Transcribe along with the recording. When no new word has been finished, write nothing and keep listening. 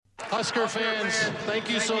Husker fans, thank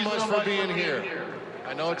you so much for being here.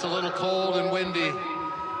 I know it's a little cold and windy,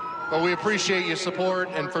 but we appreciate your support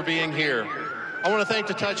and for being here. I want to thank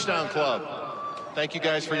the Touchdown Club. Thank you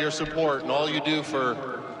guys for your support and all you do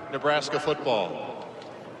for Nebraska football.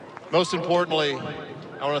 Most importantly,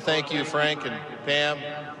 I want to thank you, Frank and Pam,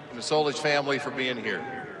 and the Solich family for being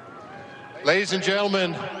here. Ladies and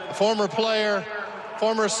gentlemen, a former player,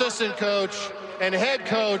 former assistant coach, and head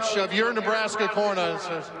coach of your Nebraska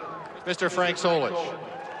Cornhuskers, Mr. Frank Solich.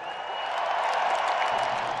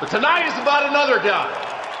 But tonight is about another guy.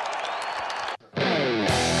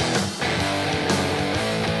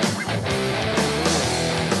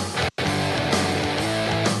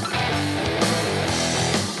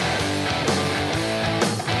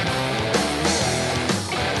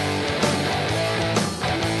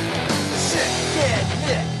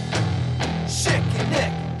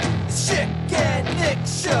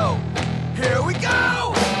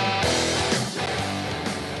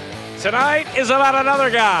 Tonight is about another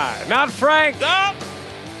guy. Not Frank. No.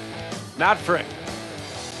 Not Frank.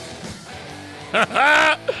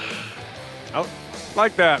 Oh,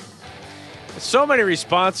 like that. So many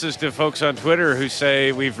responses to folks on Twitter who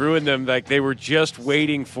say we've ruined them, like they were just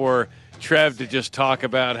waiting for Trev to just talk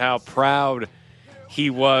about how proud he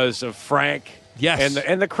was of Frank. Yes.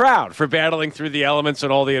 And the crowd for battling through the elements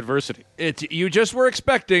and all the adversity. You just were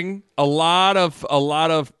expecting a lot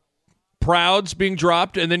of prouds being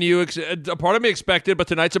dropped, and then a part of me expected, but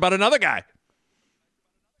tonight's about another guy.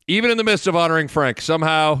 Even in the midst of honoring Frank,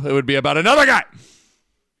 somehow it would be about another guy.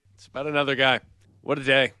 It's about another guy. What a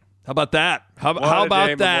day. How about that? How What about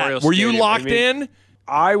a day, that? Memorial Were you Stadium. locked in?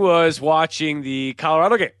 I was watching the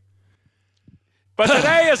Colorado game. But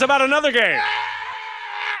today is about another game.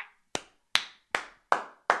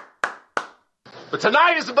 But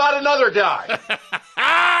tonight is about another guy.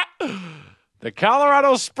 The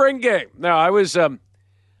Colorado spring game. No, I was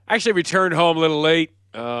actually returned home a little late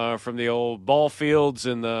from the old ball fields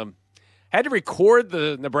and had to record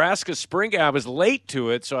the Nebraska spring game. I was late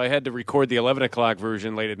to it, so I had to record the 11 o'clock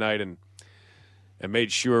version late at night and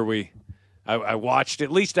made sure I watched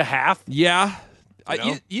at least a half. Yeah.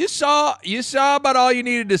 You saw about all you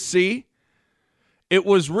needed to see. It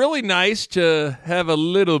was really nice to have a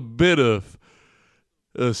little bit of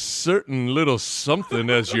a certain little something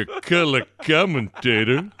as your color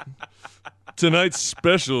commentator. Tonight's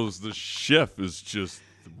specials, the chef is just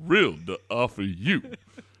thrilled to offer you,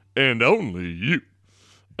 and only you,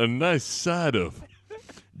 a nice side of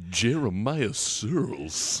Jeremiah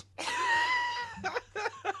Searles.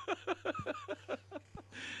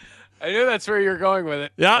 I knew that's where you were going with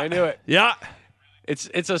it. Yeah. I knew it. Yeah.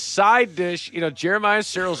 It's a side dish. You know, Jeremiah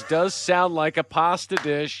Searles does sound like a pasta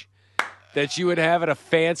dish that you would have at a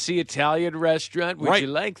fancy Italian restaurant. Would Right. you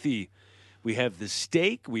like we have the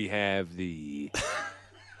steak, we have the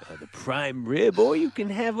prime rib, or you can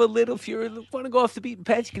have a little, if you want to go off the beaten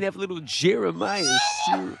path, you can have a little Jeremiah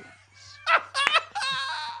Searles.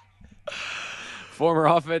 Former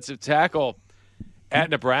offensive tackle at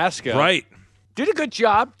Nebraska. Right. Did a good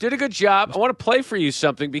job. I want to play for you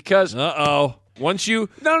something because Once you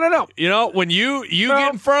No. You know, when you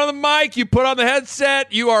get in front of the mic, you put on the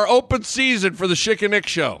headset, you are open season for the Schick and Nick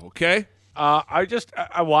show, okay? I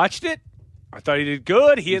watched it. I thought he did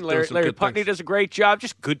good. He and done Larry some good Putney things. does a great job.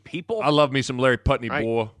 Just good people. I love me some Larry Putney, Right.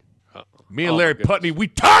 boy. Me Oh, and my Larry goodness. Putney, we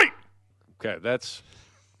tight! Okay, that's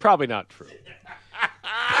probably not true.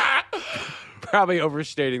 Probably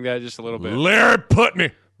overstating that just a little bit. Larry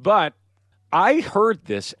Putney. But I heard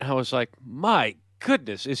this, and I was like, my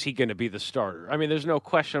goodness, is he going to be the starter? I mean, there's no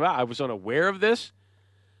question about it. I was unaware of this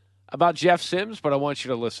about Jeff Sims, but I want you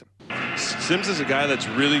to listen. Sims is a guy that's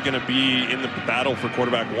really going to be in the battle for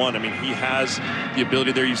quarterback one. I mean, he has the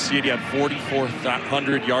ability there. You see it. He had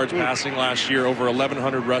 4,400 yards passing last year, over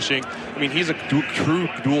 1,100 rushing. I mean, he's a true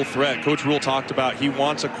dual threat. Coach Rule talked about he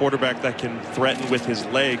wants a quarterback that can threaten with his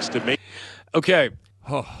legs to make. Okay.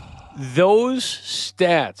 Those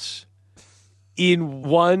stats in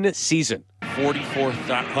one season.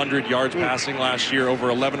 4,400 yards passing last year, over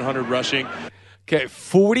 1,100 rushing. Okay,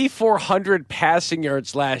 4,400 passing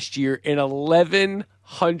yards last year and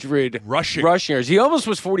 1,100 Rushing yards. He almost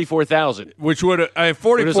was 44,000. Which would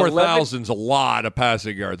 44,000 is 11 a lot of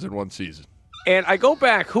passing yards in one season. And I go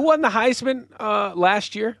back. Who won the Heisman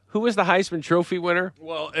last year? Who was the Heisman Trophy winner?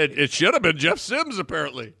 Well, it should have been Jeff Sims,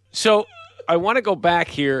 apparently. So I want to go back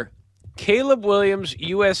here. Caleb Williams,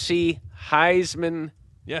 USC Heisman.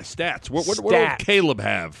 Yeah, stats. What did Caleb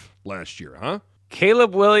have last year, huh?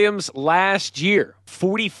 Caleb Williams last year,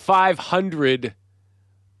 4,500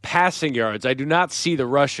 passing yards. I do not see the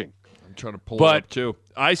rushing. I'm trying to pull But it up, too.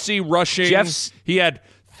 I see rushing. Jeff's- He had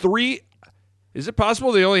Is it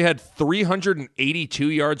possible they only had 382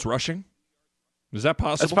 yards rushing? Is that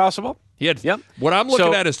possible? That's possible. He had. Yep. What I'm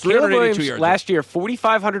looking at is 382 yards last year.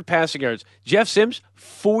 4,500 passing yards. Jeff Sims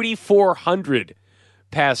 4,400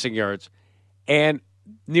 passing yards, and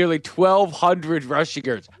nearly 1,200 rushing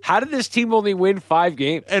yards. How did this team only win 5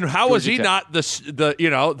 games? And how was he not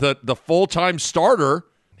the full-time starter?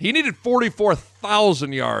 He needed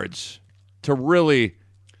 44,000 yards to really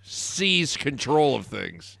seize control of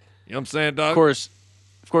things. You know what I'm saying, Doug?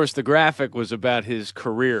 Of course, the graphic was about his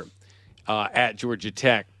career at Georgia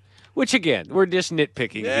Tech, which again, we're just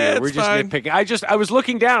nitpicking here. We're just nitpicking. I was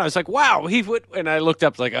looking down. I was like, wow, he would, and I looked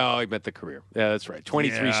up like, oh, he meant the career. Yeah, that's right.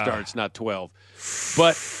 23 starts, not 12.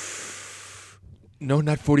 But no,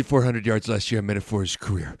 not 4,400 yards last year. I meant it for his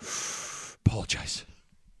career. Apologize.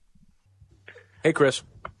 Hey, Chris.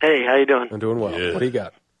 Hey, how you doing? I'm doing well. Yeah. What do you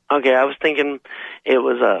got? Okay, I was thinking it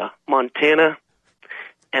was Montana,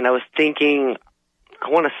 and I was thinking, I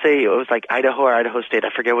want to say it was like Idaho or Idaho State. I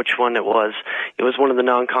forget which one it was. It was one of the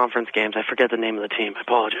non-conference games. I forget the name of the team. I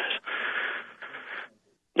apologize.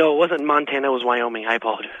 No, it wasn't Montana. It was Wyoming. I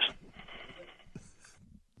apologize.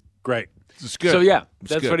 Great. It's good. So, yeah,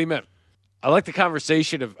 that's what he meant. I like the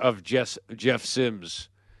conversation of Jeff Sims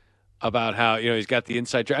about how, he's got the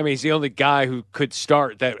inside track. I mean, he's the only guy who could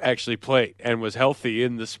start that actually played and was healthy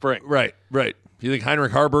in the spring. Right. You think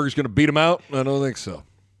Heinrich Harburg is going to beat him out? I don't think so.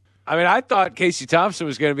 I mean, I thought Casey Thompson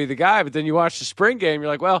was going to be the guy, but then you watch the spring game, you're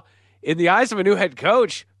like, well, in the eyes of a new head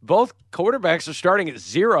coach, both quarterbacks are starting at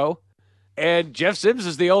 0, and Jeff Sims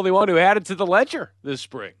is the only one who added to the ledger this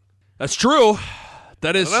spring. That's true.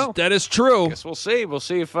 That is true. I guess we'll see. We'll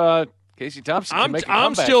see if Casey Thompson can make a comeback.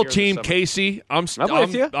 I'm still here Team Casey. I'm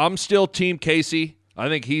with you. I'm still Team Casey. I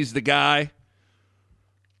think he's the guy.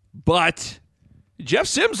 But Jeff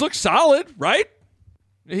Sims looks solid, right?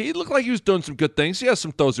 He looked like he was doing some good things. He has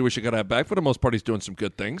some throws he wish he could have back. For the most part, he's doing some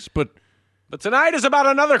good things. But tonight is about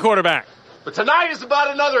another quarterback. But tonight is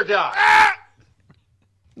about another guy.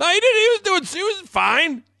 No, he didn't. He was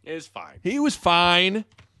fine. He was fine.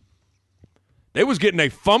 They was getting a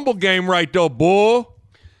fumble game right, though, boy.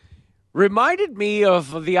 Reminded me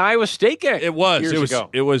of the Iowa State game. It was.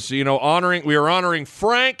 It was, honoring. We were honoring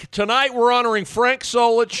Frank. Tonight we're honoring Frank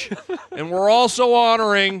Solich. And we're also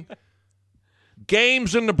honoring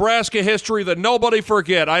games in Nebraska history that nobody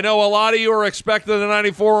forget. I know a lot of you are expecting the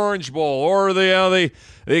 94 Orange Bowl or the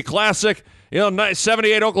classic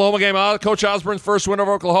 78 Oklahoma game, Coach Osborne's first win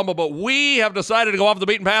over Oklahoma, but we have decided to go off the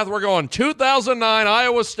beaten path. We're going 2009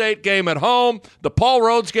 Iowa State game at home, the Paul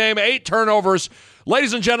Rhodes game, 8 turnovers.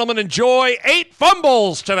 Ladies and gentlemen, enjoy 8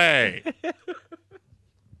 fumbles today.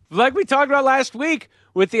 Like we talked about last week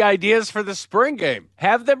with the ideas for the spring game.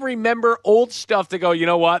 Have them remember old stuff to go, you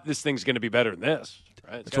know what, this thing's going to be better than this.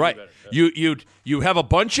 Right? That's right. You have a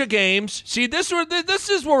bunch of games. See, this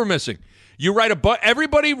is what we're missing. You write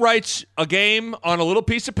everybody writes a game on a little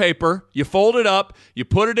piece of paper. You fold it up. You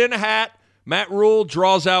put it in a hat. Matt Rule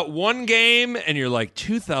draws out one game, and you're like,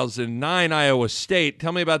 2009 Iowa State.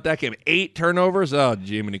 Tell me about that game. 8 turnovers? Oh,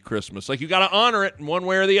 Jiminy Christmas. Like, you got to honor it in one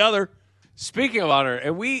way or the other. Speaking of honor,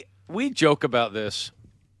 and we joke about this,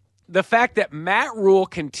 the fact that Matt Rule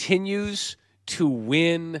continues to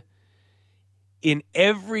win in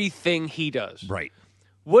everything he does. Right.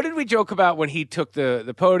 What did we joke about when he took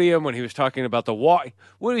the podium, when he was talking about the walk?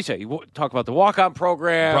 What did he say? He talked about the walk-on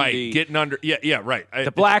program. Right, getting under. Yeah, right.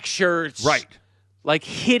 The black shirts. Right. Like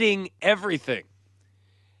hitting everything.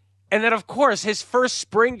 And then, of course, his first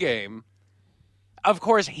spring game, of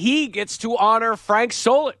course, he gets to honor Frank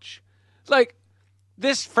Solich. Like,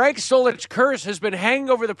 this Frank Solich curse has been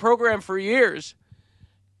hanging over the program for years.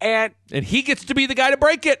 And he gets to be the guy to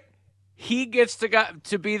break it. He gets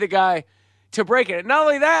to be the guy to break it. And not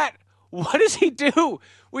only that, what does he do?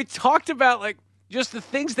 We talked about, like, just the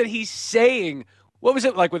things that he's saying. What was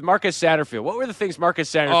it like with Marcus Satterfield? What were the things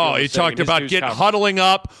Marcus Satterfield was saying? He talked about huddling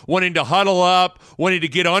up, wanting to huddle up, wanting to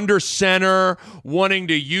get under center, wanting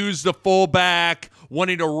to use the fullback,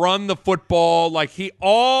 wanting to run the football. Like,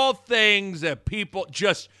 all things that people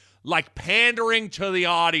just, like, pandering to the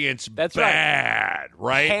audience. That's bad,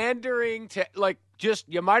 right? Pandering to, like, just,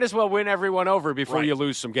 you might as well win everyone over before you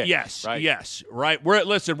lose some games. Yes, right.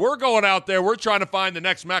 We're going out there. We're trying to find the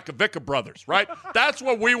next Makovicka brothers, right? That's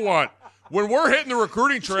what we want. When we're hitting the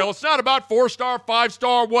recruiting trail, it's not about 4-star,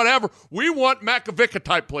 5-star, whatever. We want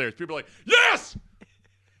Makovicka-type players. People are like, yes!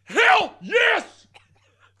 Hell, yes!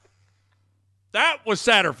 That was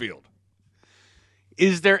Satterfield.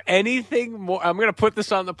 Is there anything more? I'm going to put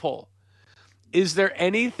this on the poll. Is there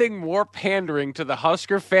anything more pandering to the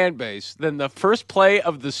Husker fan base than the first play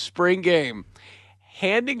of the spring game,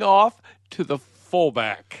 handing off to the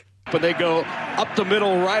fullback. But they go up the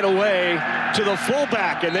middle right away to the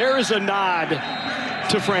fullback, and there is a nod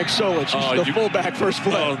to Frank Solich, the fullback first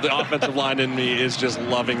play. Oh, the offensive line in me is just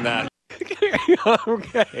loving that.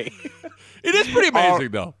 Okay. It is pretty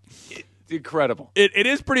amazing, though. Incredible. It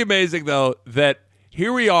is pretty amazing, though, that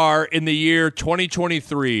here we are in the year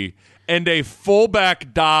 2023, and a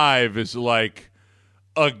fullback dive is like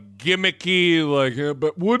a gimmicky,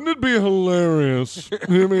 but wouldn't it be hilarious,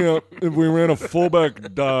 hear me out, if we ran a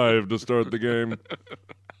fullback dive to start the game?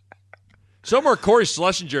 Somewhere Corey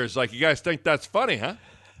Schlesinger is like, you guys think that's funny, huh?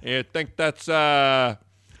 You think that's,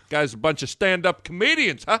 guys, a bunch of stand-up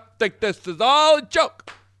comedians, huh? Think this is all a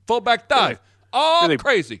joke. Fullback dive. All Really-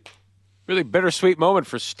 crazy. Really bittersweet moment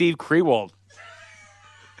for Steve Krewald.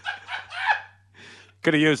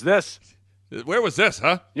 Could have used this. Where was this,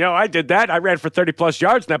 huh? I did that. I ran for 30-plus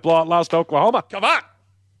yards, and that blowout lost to Oklahoma. Come on.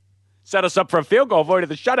 Set us up for a field goal, avoided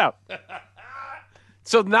the shutout.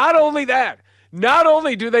 So not only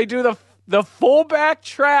do they do the fullback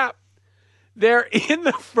trap, they're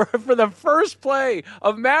in for the first play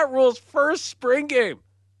of Matt Rule's first spring game.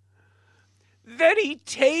 Then he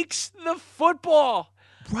takes the football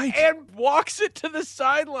and walks it to the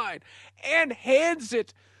sideline and hands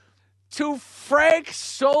it to Frank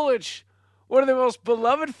Solich, one of the most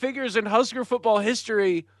beloved figures in Husker football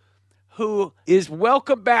history, who is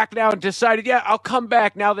welcome back now and decided, I'll come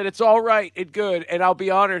back now that it's all right and good, and I'll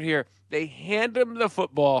be honored here. They hand him the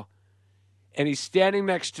football, and he's standing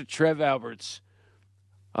next to Trev Alberts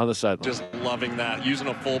on the sideline. Just loving that. Using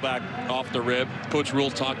a fullback off the rib. Coach Rule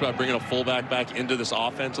talked about bringing a fullback back into this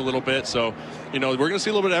offense a little bit. So, we're going to see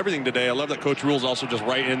a little bit of everything today. I love that Coach Rule's also just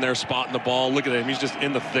right in there spotting the ball. Look at him. He's just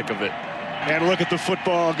in the thick of it. And look at the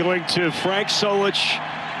football going to Frank Solich,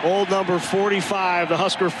 old number 45, the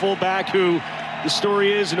Husker fullback, who the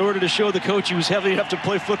story is, in order to show the coach he was heavy enough to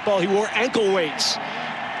play football, he wore ankle weights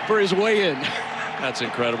for his weigh-in. That's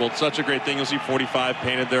incredible. It's such a great thing. You'll see 45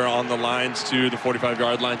 painted there on the lines to the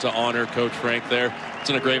 45-yard line to honor Coach Frank there. It's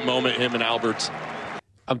in a great moment, him and Alberts.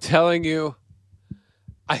 I'm telling you,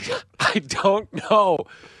 I don't know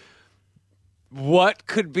what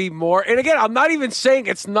could be more. And again, I'm not even saying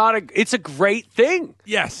it's a great thing.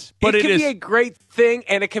 Yes, but it can be a great thing,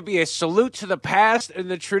 and it can be a salute to the past and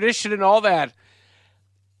the tradition and all that.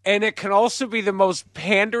 And it can also be the most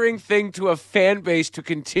pandering thing to a fan base to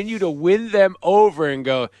continue to win them over and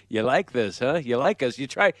go, you like this, huh? You like us. You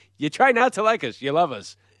try not to like us. You love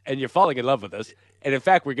us. And you're falling in love with us. And in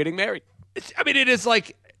fact, we're getting married. It is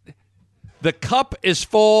like the cup is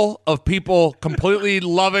full of people completely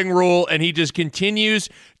loving Rule, and he just continues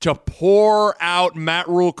to pour out Matt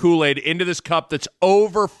Rule Kool-Aid into this cup that's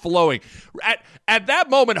overflowing. At that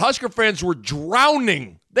moment, Husker fans were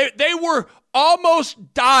drowning. They were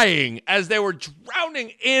almost dying as they were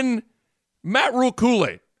drowning in Matt Rule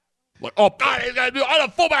Kool-Aid. Like, he's going to do on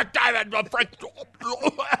a fullback dive at Frank.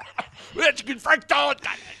 Frank Solich.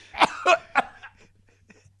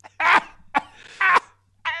 I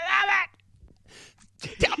love it.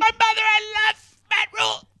 Tell my mother I love Matt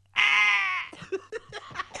Rule.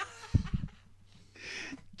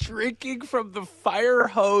 Drinking from the fire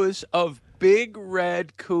hose of Big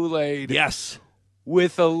Red Kool-Aid. Yes.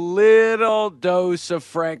 With a little dose of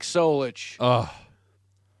Frank Solich.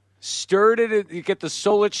 Stirred it. You get the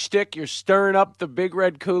Solich stick. You're stirring up the Big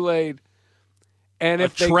Red Kool-Aid. And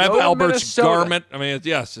if they Trev go to Alberts Minnesota, garment. I mean,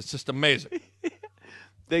 it's just amazing.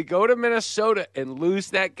 they go to Minnesota and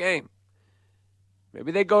lose that game.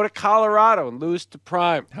 Maybe they go to Colorado and lose to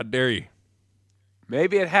Prime. How dare you?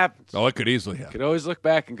 Maybe it happens. Oh, it could easily happen. You could always look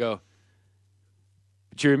back and go,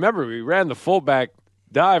 but you remember we ran the fullback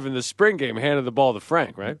dive in the spring game, handed the ball to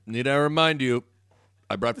Frank, right? Need I remind you,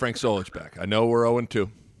 I brought Frank Solich back. I know we're 0-2.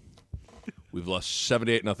 We've lost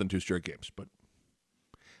 78-0 2 straight games, but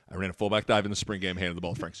I ran a fullback dive in the spring game, handed the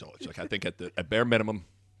ball to Frank Solich. Like, I think at bare minimum,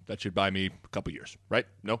 that should buy me a couple years, right?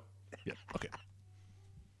 No? Yeah, okay.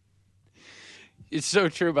 It's so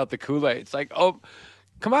true about the Kool-Aid. It's like, oh,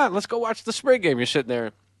 come on, let's go watch the spring game. You're sitting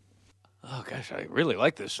there. Oh, gosh, I really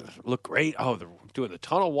like this. It look great. Oh, they're doing the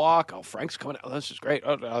tunnel walk. Oh, Frank's coming out. Oh, this is great.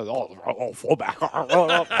 Oh, fullback.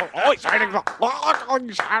 Oh, he's handing the ball.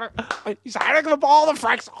 He's handing the ball to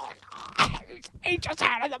Frank's. He just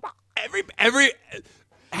handed the ball. Every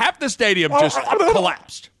half the stadium just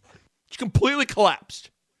collapsed. Just completely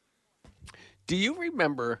collapsed. Do you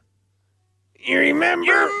remember? You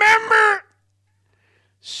remember?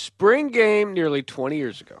 Spring game nearly 20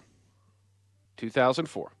 years ago.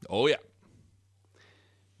 2004. Oh, yeah.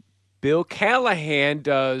 Bill Callahan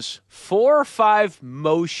does 4 or 5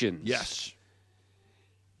 motions. Yes.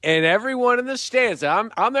 And everyone in the stands, I'm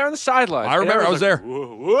there on the sideline. I remember, I was there.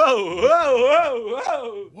 Whoa, whoa, whoa,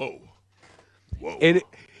 whoa, whoa. Whoa. And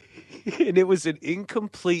it was an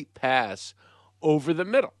incomplete pass over the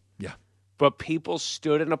middle. Yeah. But people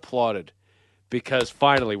stood and applauded because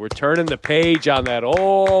finally we're turning the page on that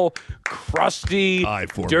old crusty, I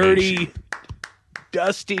formation. dirty,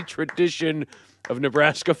 dusty tradition of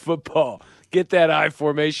Nebraska football. Get that I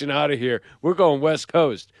formation out of here. We're going West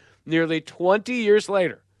Coast. Nearly 20 years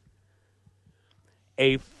later,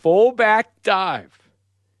 a fullback dive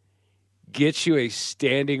gets you a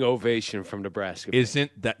standing ovation from Nebraska.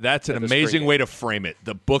 Isn't that's an amazing way to frame it?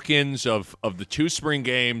 The bookends of the two spring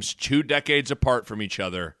games, 2 decades apart from each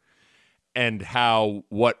other, and how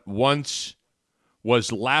what once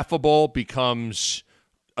was laughable becomes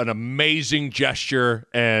an amazing gesture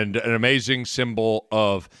and an amazing symbol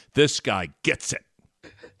of this guy gets it.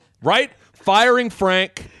 Right? Firing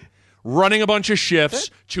Frank, running a bunch of shifts,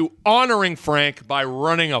 to honoring Frank by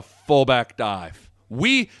running a fullback dive.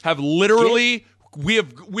 We have literally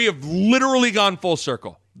gone full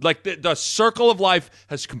circle. Like the circle of life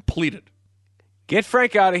has completed. Get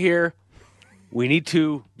Frank out of here. We need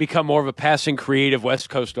to become more of a passing, creative West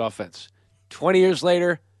Coast offense. 20 years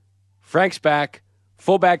later, Frank's back,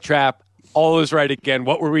 fullback trap, all is right again.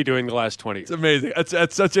 What were we doing the last 20 years? It's amazing.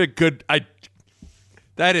 That's such a good.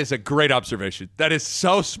 That is a great observation. That is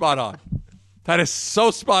so spot on.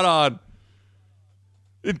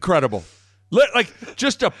 Incredible. Like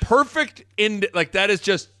just a perfect end. Like that is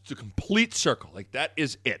just a complete circle. Like that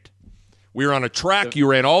is it. We were on a track. You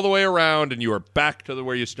ran all the way around, and you are back to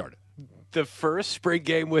where you started. The first spring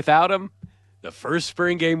game without him, the first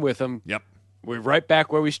spring game with him. Yep. We're right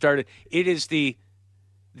back where we started. It is the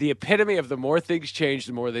epitome of the more things change,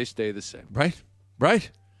 the more they stay the same.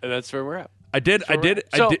 Right. And that's where we're at. I did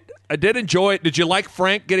enjoy it. Did you like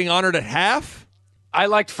Frank getting honored at half? I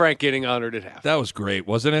liked Frank getting honored at half. That was great,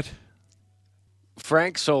 wasn't it?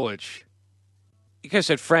 Frank Solich. You guys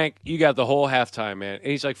said, Frank, you got the whole halftime, man.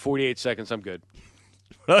 And he's like, 48 seconds, I'm good.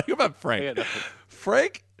 What I like about Frank?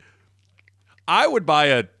 Frank, I would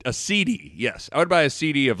buy a CD. Yes, I would buy a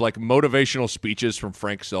CD of like motivational speeches from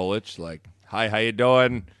Frank Solich. Like, hi, how you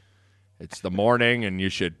doing? It's the morning, and you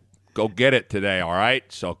should go get it today, all right?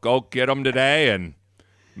 So go get them today and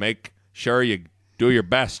make sure you do your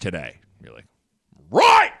best today. You're like,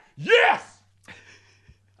 right, yes!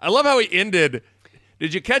 I love how he ended.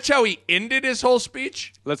 Did you catch how he ended his whole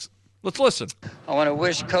speech? Let's listen. I want to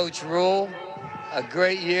wish Coach Rule a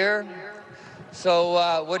great year.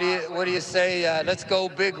 So what do you say? Let's go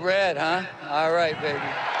Big Red, huh? All right, baby.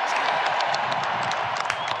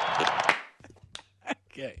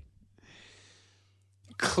 Okay.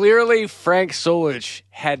 Clearly, Frank Solich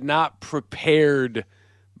had not prepared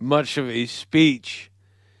much of a speech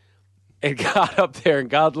and got up there, and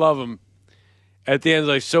God love him. At the end,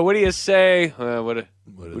 like, so what do you say? What do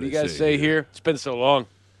you guys say here? It's been so long.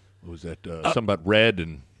 What was that? Something about red,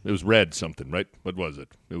 and it was red something, right? What was it?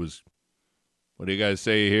 It was, what do you guys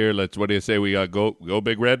say here? What do you say? We got go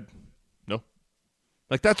Big Red? No?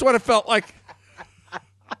 Like, that's what it felt like.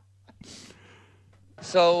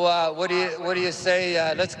 So what do you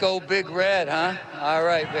say? Let's go Big Red, huh? All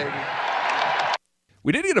right, baby.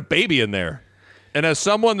 We did get a baby in there. And as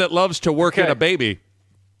someone that loves to work in a baby,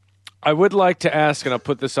 I would like to ask, and I'll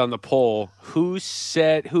put this on the poll, who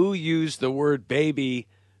used the word baby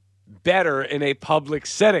better in a public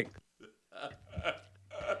setting?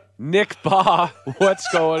 Nick Baugh, what's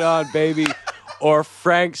going on, baby? Or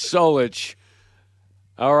Frank Solich,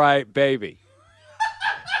 all right, baby.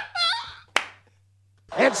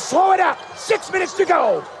 And slow it up. 6 minutes to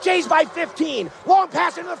go. Jays by 15. Long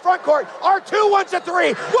pass into the front court. R2 wants a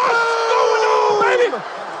three. What's going on, baby?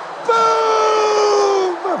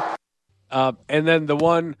 Boom! And then the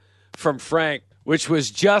one from Frank, which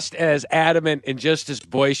was just as adamant and just as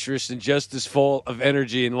boisterous and just as full of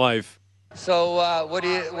energy in life. So what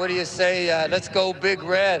do you say? Let's go Big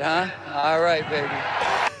Red, huh? All right, baby.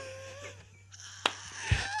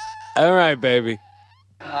 All right, baby.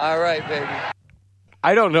 All right, baby.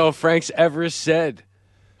 I don't know if Frank's ever said,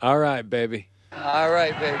 all right, baby. All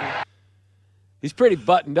right, baby. He's pretty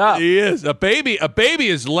buttoned up. He is. A baby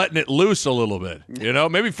is letting it loose a little bit. You know,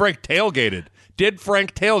 maybe Frank tailgated. Did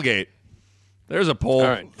Frank tailgate? There's a poll. All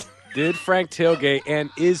right. Did Frank tailgate, and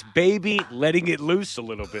is baby letting it loose a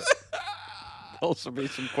little bit? Also be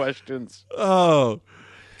some questions. Oh.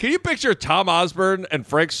 Can you picture Tom Osborne and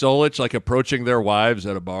Frank Solich like approaching their wives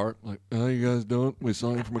at a bar? Like, how you guys doing? We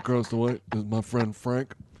saw you from across the way. This is my friend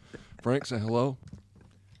Frank. Frank, say hello.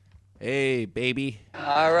 Hey, baby.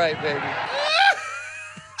 All right, baby.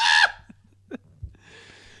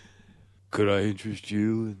 could I interest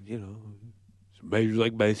you in, Major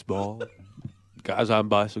League Baseball, guys on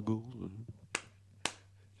bicycles,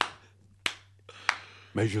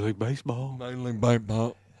 Major League Baseball. Major League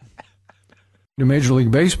Baseball. To Major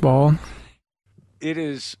League Baseball. It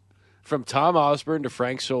is from Tom Osborne to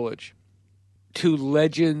Frank Solich, two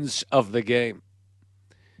legends of the game,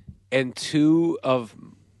 and two of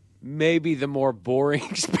maybe the more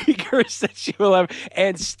boring speakers that you will have,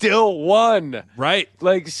 and still won. Right.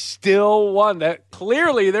 Still won. That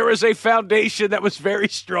clearly there was a foundation that was very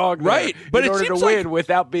strong there, right. But in it order to seems win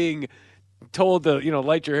without being told to,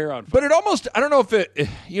 light your hair on fire. But it almost, I don't know if it,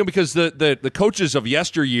 because the coaches of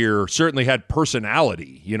yesteryear certainly had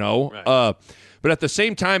personality, Right. But at the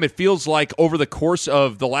same time, it feels like over the course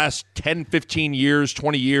of the last 10, 15 years,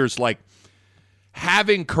 20 years, like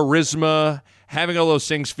having charisma, having all those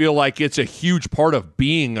things feel like it's a huge part of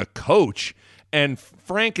being a coach. And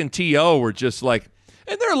Frank and T.O. were just like,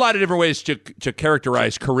 and there are a lot of different ways to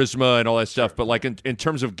characterize charisma and all that stuff, but like in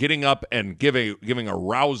terms of getting up and giving a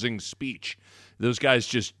rousing speech, those guys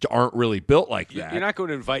just aren't really built like that. You're not going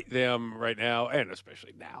to invite them right now, and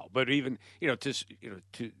especially now, but even, to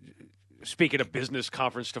speak at a business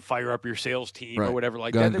conference to fire up your sales team or whatever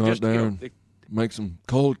like that. Go out there and make some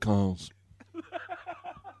cold calls.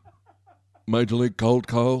 Major League cold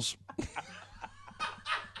calls.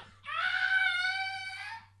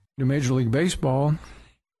 To Major League Baseball.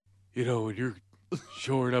 When you're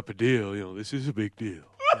shoring up a deal, this is a big deal.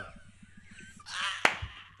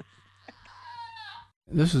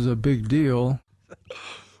 This is a big deal.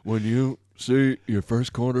 When you see your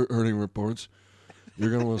first quarter earning reports, you're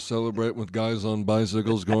going to want to celebrate with guys on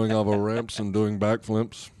bicycles going off of ramps and doing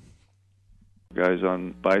backflips. Guys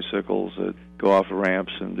on bicycles that go off of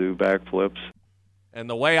ramps and do backflips. And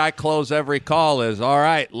the way I close every call is, all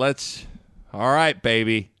right,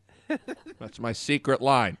 baby. That's my secret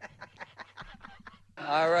line.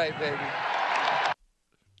 All right,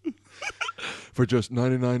 baby. For just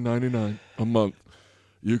 $99.99 a month,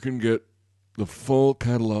 you can get the full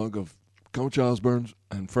catalog of Coach Osborne's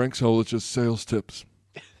and Frank Solich's sales tips.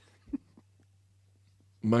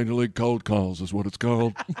 Major League Cold Calls is what it's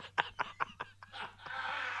called.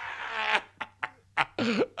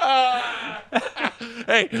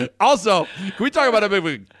 Hey, also, can we talk about how big of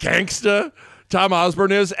a gangsta Tom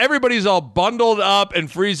Osborne is? Everybody's all bundled up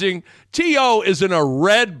and freezing. T.O. is in a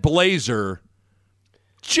red blazer,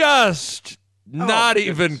 just not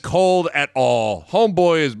even cold at all.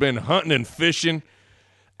 Homeboy has been hunting and fishing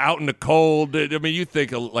out in the cold. I mean, you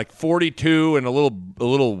think like 42 and a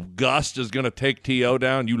little gust is going to take T.O.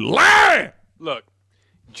 down? You lie! Look,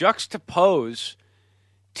 juxtapose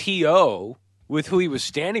T.O. with who he was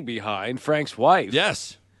standing behind, Frank's wife.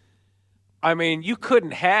 Yes. I mean, you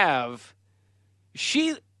couldn't have...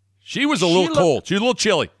 She was a little cold. She was a little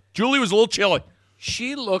chilly. Julie was a little chilly.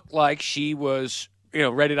 She looked like she was,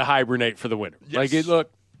 ready to hibernate for the winter. Yes. Like it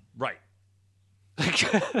looked... Right.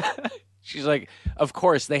 She's like, of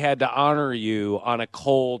course, they had to honor you on a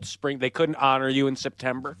cold spring. They couldn't honor you in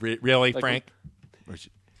September. Really, Frank?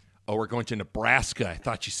 Oh, we're going to Nebraska. I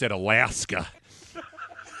thought you said Alaska.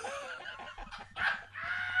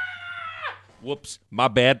 Whoops, my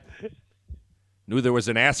bad. Knew there was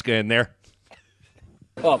an Alaska in there.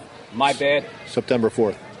 Oh, my bad. September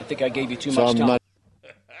 4th. I think I gave you too much time.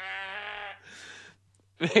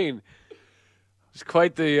 I mean, it's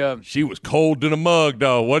quite the... she was cold in a mug,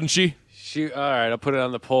 though, wasn't she? All right, I'll put it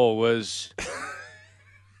on the poll. Was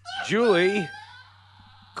Julie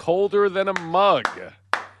colder than a mug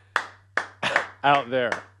out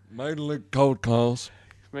there? Major League cold calls.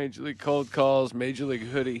 Major League cold calls, Major League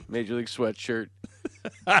hoodie, Major League sweatshirt.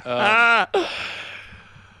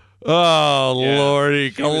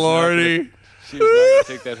 Lordy, Lordy. She was not going to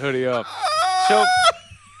take that hoodie off. So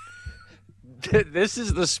this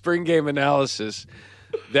is the spring game analysis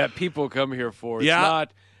that people come here for. It's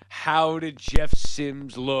not how did Jeff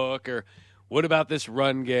Sims look or what about this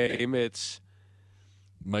run game. It's,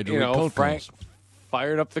 Major League cold Frank calls.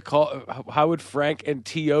 Fired up the call. How would Frank and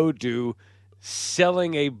T.O. do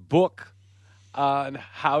selling a book on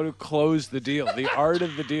how to close the deal, the art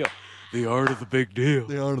of the deal, the art of the big deal.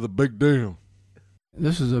 The art of the big deal.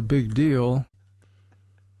 This is a big deal.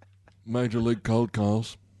 Major League cold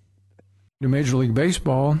calls. To Major League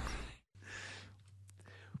Baseball.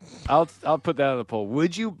 I'll put that on the poll.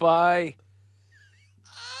 Would you buy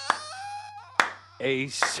a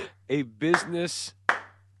business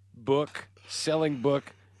book, selling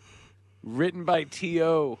book, written by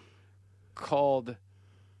T.O. called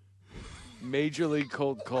Major League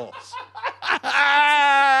Cold Calls?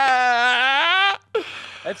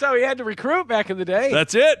 That's how he had to recruit back in the day.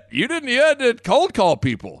 That's it. You had to cold call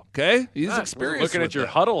people, okay? He's experienced looking at your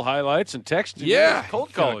huddle highlights and texting. Yeah.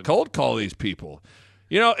 Cold calling. Cold call these people.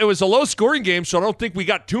 It was a low-scoring game, so I don't think we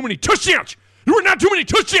got too many touchdowns. There were not too many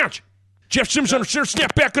touchdowns. Jeff Sims under center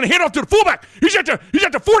snap back, going to hand off to the fullback. He's at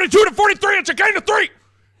the 42 to 43. It's a gain of 3.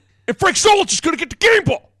 And Frank Solich is going to get the game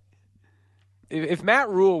ball. If Matt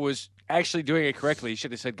Rule was actually doing it correctly, he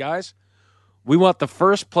should have said, guys, we want the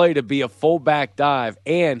first play to be a fullback dive,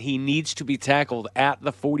 and he needs to be tackled at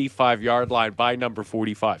the 45-yard line by number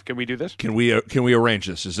 45. Can we do this? Can we arrange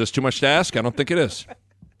this? Is this too much to ask? I don't think it is.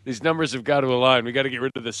 These numbers have got to align. We got to get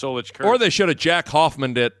rid of the Solich curve. Or they should have Jack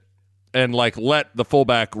Hoffman'd it and let the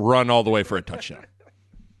fullback run all the way for a touchdown.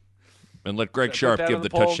 And let Greg Sharp give the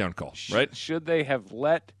touchdown call, right? Should they have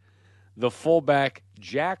let the fullback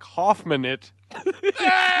Jack Hoffman it?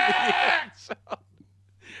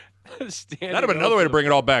 That'd have been another way to bring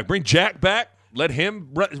it all back. Bring Jack back. Let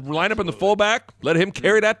him line up in the fullback. Let him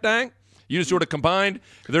carry that thing. You just sort of combined.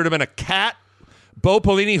 If there would have been a cat, Bo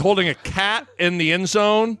Pelini holding a cat in the end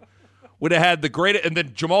zone, would have had the greatest, and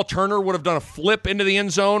then Jamal Turner would have done a flip into the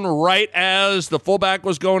end zone right as the fullback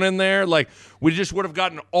was going in there. Like, we just would have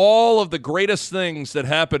gotten all of the greatest things that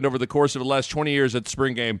happened over the course of the last 20 years at the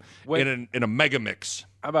spring game in a mega mix.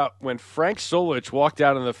 How about when Frank Solich walked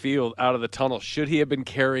out on the field, out of the tunnel, should he have been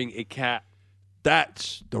carrying a cat?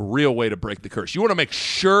 That's the real way to break the curse. You want to make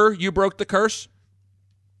sure you broke the curse?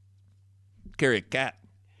 Carry a cat.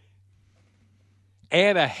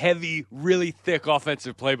 And a heavy, really thick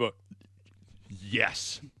offensive playbook.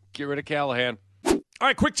 Yes. Get rid of Callahan. All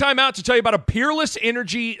right, quick timeout to tell you about Peerless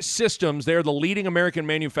Energy Systems. They're the leading American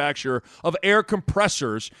manufacturer of air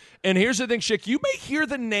compressors. And here's the thing, Schick. You may hear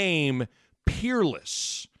the name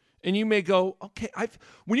Peerless, and you may go, okay,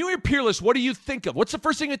 when you hear Peerless, what do you think of? What's the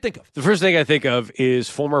first thing you think of? The first thing I think of is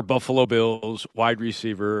former Buffalo Bills wide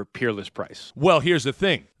receiver Peerless Price. Well, here's the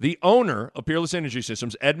thing. The owner of Peerless Energy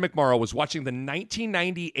Systems, Ed McMorrow, was watching the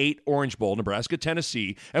 1998 Orange Bowl,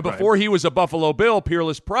 Nebraska-Tennessee, and before he was a Buffalo Bill,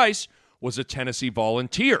 Peerless Price was a Tennessee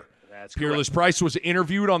Volunteer. That's Peerless correct. Price was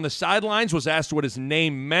interviewed on the sidelines, was asked what his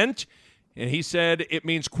name meant, and he said it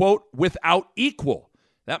means, quote, without equal.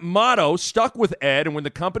 That motto stuck with Ed, and when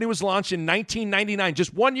the company was launched in 1999,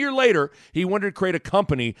 just 1 year later, he wanted to create a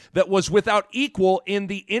company that was without equal in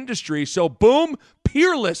the industry. So, boom,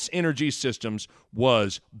 Peerless Energy Systems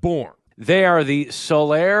was born. They are the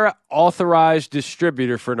Solaire authorized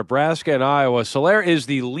distributor for Nebraska and Iowa. Solaire is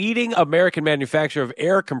the leading American manufacturer of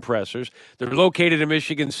air compressors. They're located in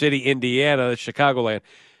Michigan City, Indiana, that's Chicagoland.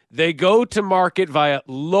 They go to market via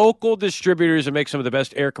local distributors and make some of the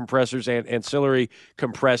best air compressors and ancillary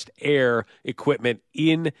compressed air equipment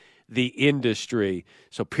in the industry.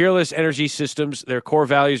 So Peerless Energy Systems, their core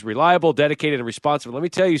values, reliable, dedicated, and responsive. Let me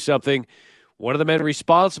tell you something. One of the men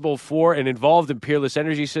responsible for and involved in Peerless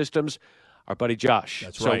Energy Systems, our buddy Josh.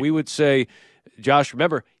 That's right. So we would say, Josh,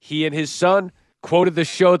 remember, he and his son quoted the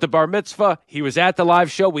show at the bar mitzvah. He was at the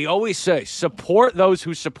live show. We always say, support those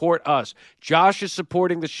who support us. Josh is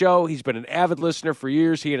supporting the show. He's been an avid listener for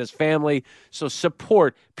years, he and his family. So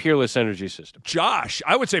support Peerless Energy Systems. Josh,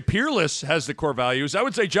 I would say Peerless has the core values. I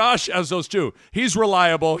would say Josh has those too. He's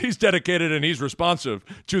reliable, he's dedicated, and he's responsive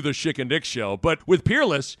to the Schick and Dick show. But with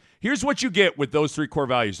Peerless, here's what you get with those three core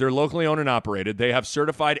values. They're locally owned and operated. They have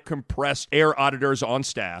certified compressed air auditors on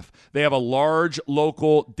staff. They have a large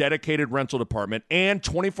local dedicated rental department and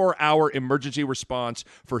 24-hour emergency response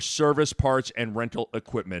for service parts and rental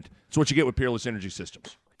equipment. That's what you get with Peerless Energy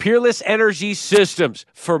Systems. Peerless Energy Systems.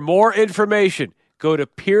 For more information, go to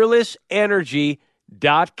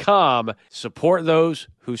peerlessenergy.com. Support those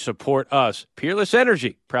who support us. Peerless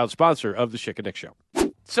Energy, proud sponsor of the Schick and Nick Show.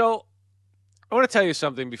 So, I want to tell you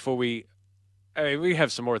something before we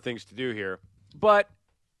have some more things to do here, but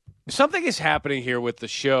something is happening here with the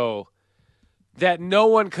show that no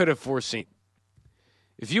one could have foreseen.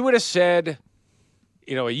 If you would have said,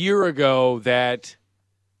 a year ago that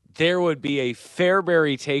there would be a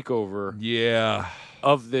Fairbury takeover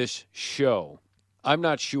of this show, I'm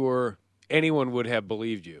not sure anyone would have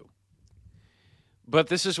believed you. But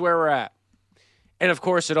this is where we're at. And, of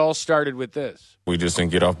course, it all started with this. We just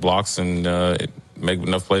didn't get off blocks and make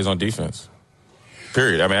enough plays on defense.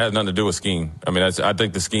 Period. I mean, it has nothing to do with scheme. I mean, I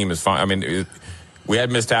think the scheme is fine. I mean, we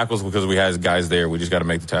had missed tackles because we had guys there. We just got to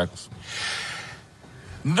make the tackles.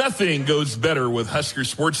 Nothing goes better with Husker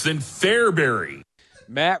sports than Fairbury.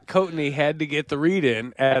 Matt Coatney had to get the read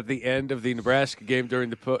in at the end of the Nebraska game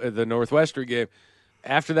during the Northwestern game.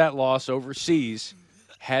 After that loss overseas,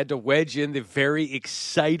 had to wedge in the very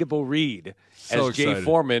excitable read as Jay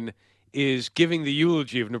Foreman is giving the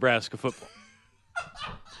eulogy of Nebraska football.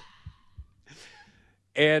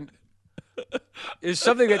 And it's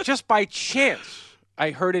something that just by chance,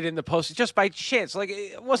 I heard it in the post, just by chance. Like,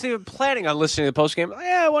 I wasn't even planning on listening to the post game.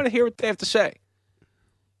 I want to hear what they have to say.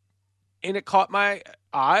 And it caught my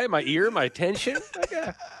eye, my ear, my attention.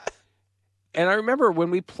 And I remember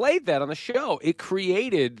when we played that on the show, it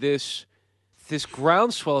created this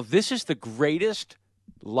groundswell of this is the greatest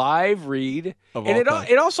live read. Of and all time.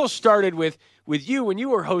 it also started with you when you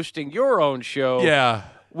were hosting your own show. Yeah.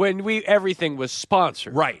 When everything was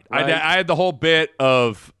sponsored. Right. I had the whole bit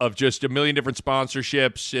of just a million different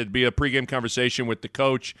sponsorships. It'd be a pregame conversation with the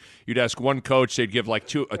coach. You'd ask one coach, they'd give like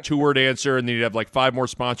a two-word answer, and then you'd have like 5 more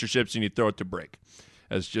sponsorships, and you'd throw it to break.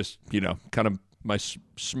 As just, kind of my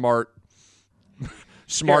smart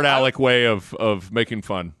aleck way of making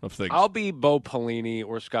fun of things. I'll be Bo Pelini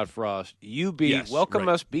or Scott Frost. You be Yes, welcome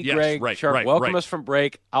right. us, be Yes, Greg right, Sharp. right, Welcome right. us from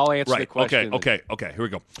break. I'll answer the question. Okay. Here we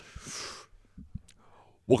go.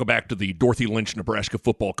 Welcome back to the Dorothy Lynch, Nebraska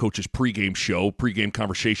football coaches pregame show. Pregame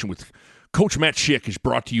conversation with Coach Matt Schick is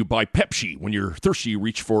brought to you by Pepsi. When you're thirsty, you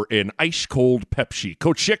reach for an ice-cold Pepsi.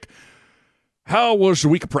 Coach Schick, how was the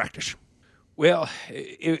week of practice? Well,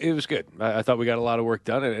 it was good. I thought we got a lot of work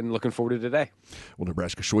done, and looking forward to today. Well,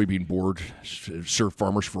 Nebraska Soybean Board served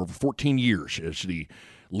farmers for over 14 years as the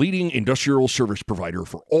leading industrial service provider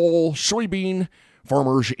for all soybean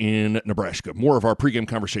farmers in Nebraska. More of our pregame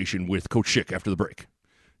conversation with Coach Schick after the break.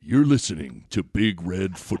 You're listening to Big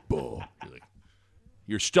Red Football.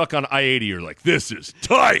 You're stuck on I-80. You're like, this is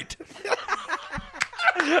tight.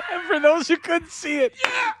 And for those who couldn't see it,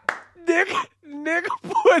 Nick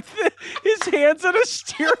put his hands on a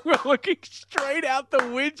steering wheel looking straight out the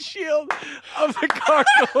windshield of the car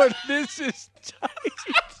going, this is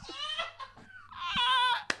tight.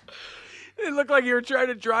 It looked like you were trying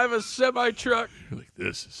to drive a semi-truck. You're like,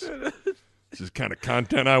 this is kind of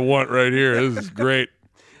content I want right here. This is great.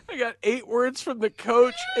 I got 8 words from the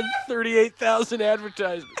coach and 38,000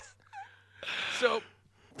 advertisements. So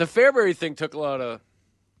the Fairbury thing took a lot of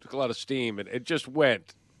steam, and it just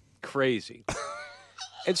went crazy.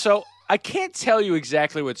 And so I can't tell you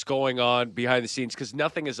exactly what's going on behind the scenes because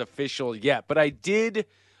nothing is official yet. But I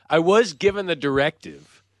was given the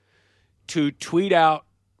directive to tweet out,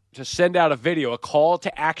 to send out a video, a call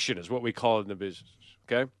to action is what we call it in the business.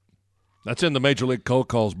 Okay? That's in the Major League Cold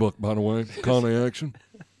Calls book, by the way. Call to action.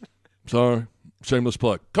 Sorry. Shameless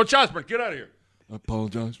plug. Coach Osborne, get out of here. I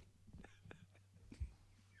apologize.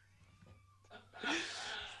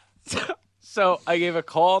 So I gave a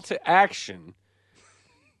call to action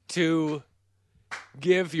to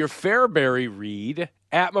give your Fairbury read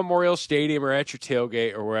at Memorial Stadium or at your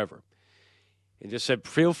tailgate or wherever. And just said,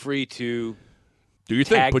 feel free to do your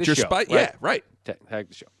thing. tag Put the your show, spot. right? Yeah, right. Tag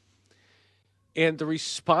the show. And the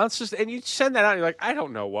responses, and you send that out, and you're like, I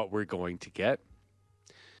don't know what we're going to get.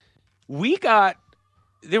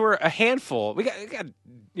 There were a handful. We got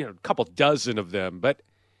a couple dozen of them, but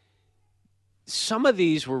some of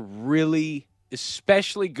these were really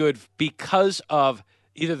especially good because of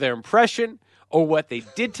either their impression or what they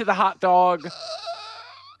did to the hot dog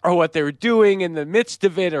or what they were doing in the midst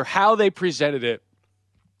of it or how they presented it.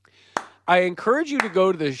 I encourage you to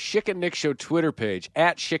go to the Schick and Nick Show Twitter page,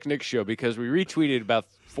 at Schick Nick Show, because we retweeted about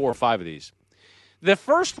 4 or 5 of these. The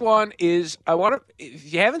first one is,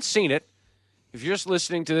 if you haven't seen it, if you're just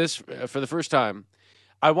listening to this for the first time,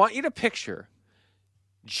 I want you to picture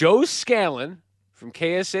Joe Scanlon from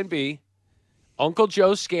KSNB, Uncle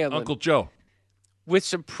Joe Scanlon. Uncle Joe. With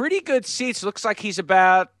some pretty good seats. Looks like he's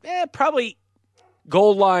about, probably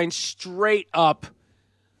goal line straight up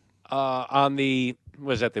on the,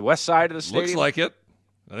 was that the west side of the stadium? Looks like it.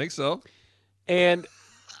 I think so. And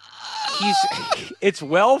it's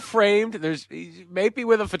well framed. He may be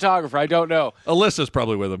with a photographer. I don't know. Alyssa's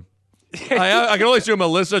probably with him. I can only assume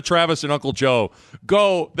Alyssa, Travis, and Uncle Joe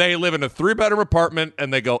they live in a 3-bedroom apartment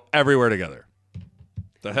and they go everywhere together.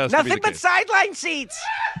 That has Nothing to be the but case. sideline seats.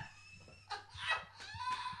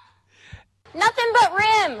 Nothing but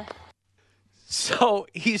rim. So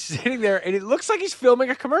he's sitting there, and it looks like he's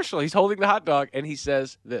filming a commercial. He's holding the hot dog, and he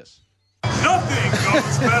says this. Nothing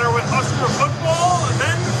goes better with Husker football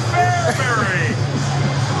than Fairbury.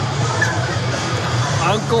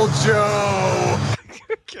 Uncle Joe.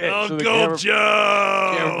 Okay, Uncle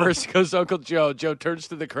Joe. Camera first goes Uncle Joe. Joe turns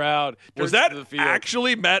to the crowd. Was that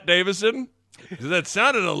actually Matt Davison? That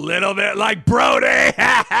sounded a little bit like Brody.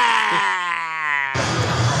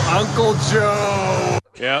 Uncle Joe.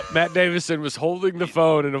 Yeah, Matt Davison was holding the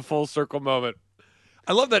phone in a full circle moment.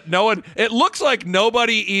 I love that it looks like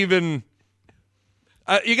nobody even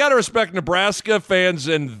you got to respect Nebraska fans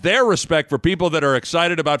and their respect for people that are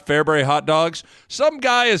excited about Fairbury hot dogs. Some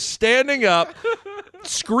guy is standing up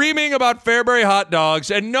screaming about Fairbury hot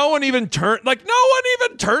dogs, and no one even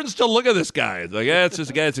turns to look at this guy. It's like, it's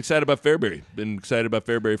just a guy that's excited about Fairbury. Been excited about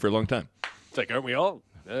Fairbury for a long time. It's like, aren't we all?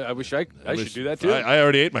 I wish I should do that too. I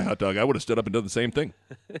already ate my hot dog. I would have stood up and done the same thing.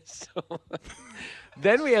 So,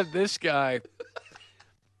 then we have this guy,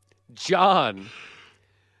 John,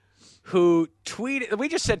 who tweeted. We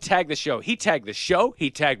just said tag the show. He tagged the show. He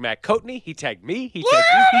tagged Matt Coatney. He tagged me. He tagged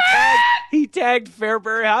you. He tagged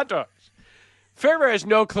Fairbury hot dogs. Fairbury has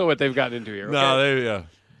no clue what they've gotten into here. Okay? No,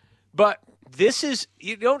 But this is,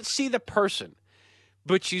 you don't see the person,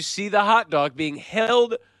 but you see the hot dog being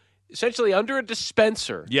held essentially under a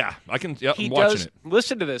dispenser. Yeah, I'm watching it.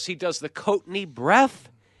 Listen to this. He does the Coatney breath,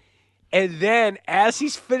 and then as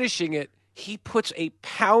he's finishing it, he puts a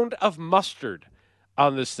pound of mustard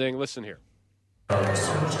on this thing. Listen here.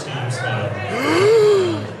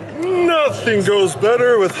 Nothing goes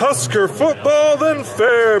better with Husker football than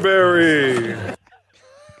Fairbury.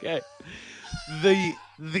 Okay.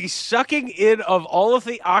 The sucking in of all of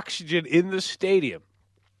the oxygen in the stadium,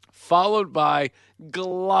 followed by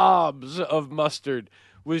globs of mustard,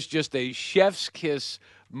 was just a chef's kiss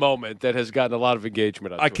moment that has gotten a lot of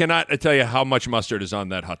engagement on Twitter. I cannot tell you how much mustard is on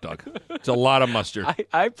that hot dog. It's a lot of mustard.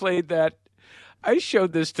 I played that. I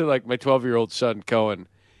showed this to like my 12-year-old son, Cohen.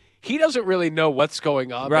 He doesn't really know what's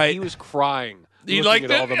going on, but he was crying. You liked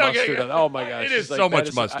at all it? the mustard. Oh my gosh. It is so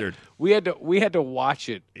much mustard. We had to watch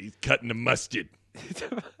it. He's cutting the mustard.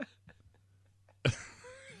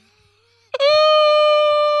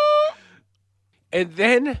 And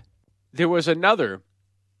then there was another,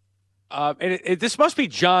 and this must be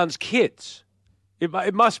John's kids.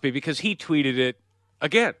 It must be, because he tweeted it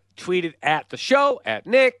again. Tweeted at the show, at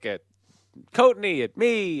Nick, at Coatney, at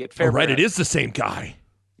me, at Fairbury. Oh, right, it is the same guy.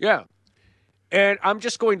 Yeah. And I'm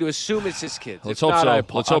just going to assume it's his kids. Let's hope so.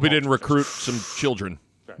 Let's hope he didn't recruit some children,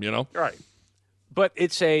 you know? Right. But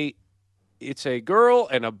it's a girl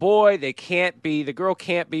and a boy. The girl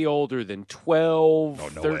can't be older than 12,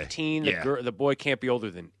 13. The boy can't be older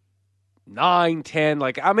than 9, 10.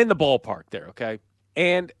 Like, I'm in the ballpark there, okay?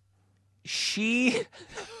 And she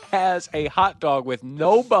has a hot dog with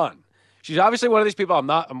no bun. She's obviously one of these people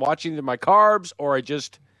I'm watching my carbs, or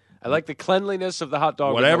I like the cleanliness of the hot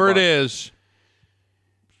dog. Whatever it is.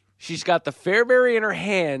 She's got the Fairbury in her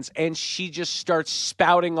hands, and she just starts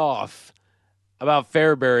spouting off about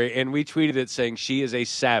Fairbury, and we tweeted it saying she is a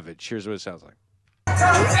savage. Here's what it sounds like.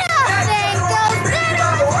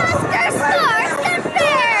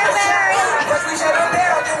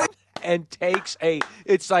 And takes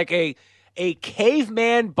it's like a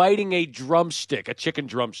caveman biting a drumstick, a chicken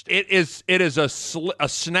drumstick. It is a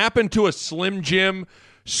snap into a Slim Jim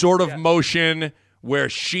sort of motion where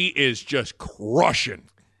she is just crushing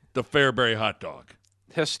the Fairbury hot dog.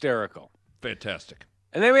 Hysterical. Fantastic.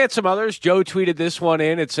 And then we had some others. Joe tweeted this one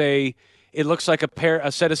in. It looks like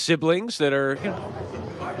a set of siblings that are,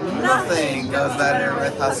 Nothing goes better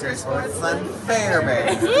with Husker sports than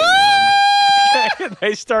Fairbury.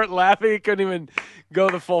 They start laughing. It couldn't even go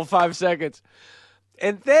the full 5 seconds.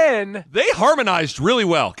 And then they harmonized really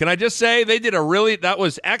well. Can I just say that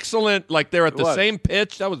was excellent. Like they're at the same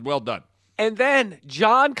pitch. That was well done. And then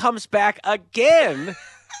John comes back again.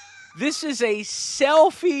 This is a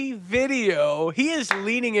selfie video. He is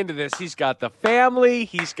leaning into this. He's got the family.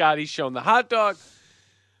 He's shown the hot dog.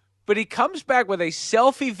 But he comes back with a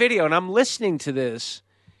selfie video, and I'm listening to this.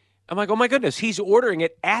 I'm like, oh, my goodness. He's ordering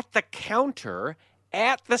it at the counter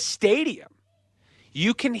at the stadium.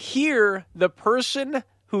 You can hear the person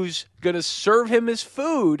who's going to serve him his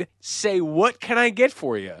food say, "What can I get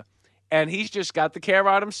for you?" And he's just got the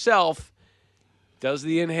camera on himself, does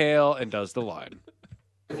the inhale, and does the line.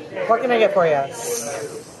 What can I get for you?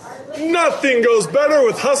 Nothing goes better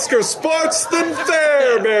with Husker sports than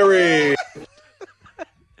Fairbury.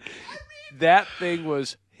 That thing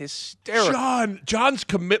was hysterical. John's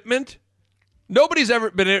commitment. Nobody's ever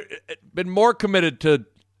been more committed to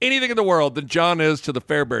anything in the world than John is to the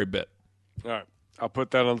Fairbury bit. All right. I'll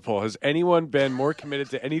put that on the poll. Has anyone been more committed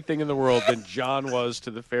to anything in the world than John was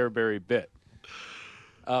to the Fairbury bit?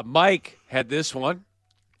 Mike had this one.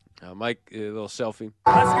 Mike, a little selfie.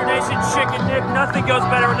 Husker Nation Chicken Nick, nothing goes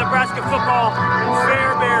better with Nebraska football than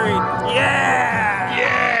Fairbury. Yeah!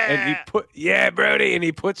 Yeah! And Brody. And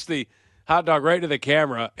he puts the hot dog right to the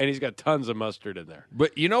camera, and he's got tons of mustard in there.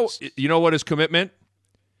 But you know what his commitment?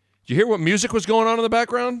 Did you hear what music was going on in the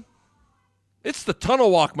background? It's the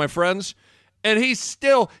Tunnel Walk, my friends. And he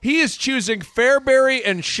is choosing Fairbury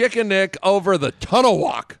and Chicken Nick over the Tunnel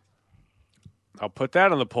Walk. I'll put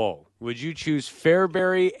that on the poll. Would you choose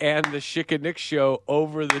Fairbury and the Chicken Nick show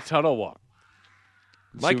over the Tunnel Walk?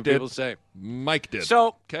 Mike did. People say. Mike did.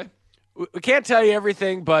 So, okay. We can't tell you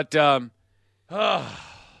everything, but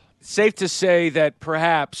safe to say that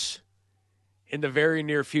perhaps in the very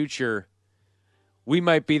near future, we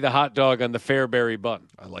might be the hot dog on the Fairbury bun.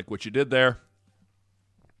 I like what you did there.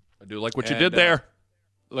 I do like what you did there.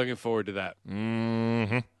 Looking forward to that.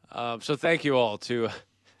 Mm-hmm. So thank you all.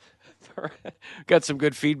 Got some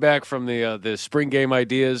good feedback from the spring game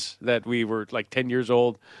ideas that we were like 10 years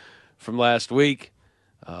old from last week.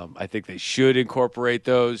 I think they should incorporate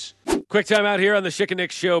those. Quick time out here on the Schick and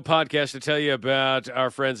Nick Show podcast to tell you about our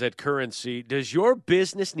friends at Currency. Does your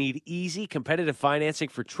business need easy, competitive financing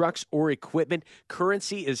for trucks or equipment?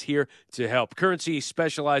 Currency is here to help. Currency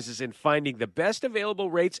specializes in finding the best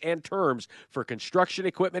available rates and terms for construction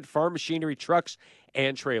equipment, farm machinery, trucks,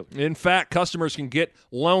 and trailers. In fact, customers can get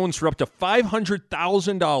loans for up to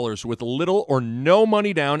 $500,000 with little or no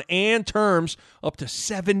money down and terms up to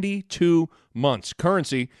 72 months.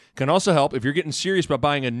 Currency can also help if you're getting serious about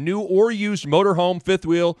buying a new or used motorhome, fifth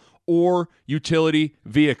wheel, or utility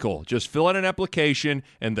vehicle. Just fill out an application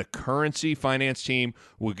and the Currency finance team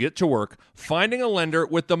will get to work finding a lender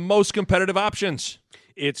with the most competitive options.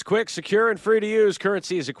 It's quick, secure, and free to use.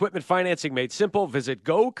 Currency is equipment financing made simple. Visit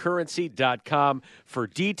GoCurrency.com for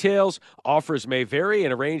details. Offers may vary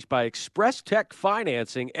and arranged by Express Tech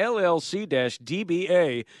Financing,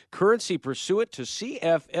 LLC-DBA. Currency pursuant to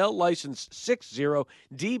CFL License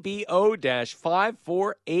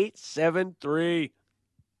 60-DBO-54873.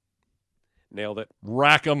 Nailed it.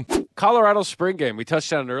 Rack 'em. Colorado spring game. We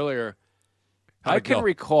touched on it earlier. I can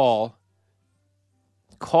recall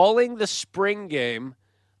calling the spring game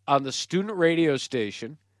on the student radio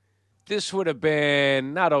station. This would have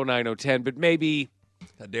been not 09, 010, but maybe,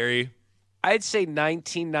 how dare you? I'd say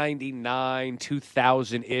 1999,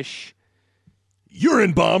 2000-ish.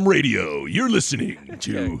 Urine Bomb Radio. You're listening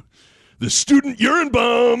to the Student Urine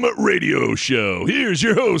Bomb Radio Show. Here's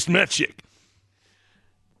your host, Matt Schick.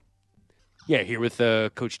 Yeah, here with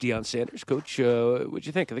Coach Deion Sanders. Coach, what'd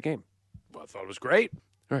you think of the game? Well, I thought it was great.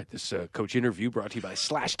 All right, this coach interview brought to you by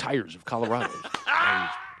Slash Tires of Colorado.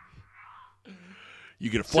 You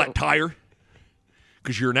get a flat tire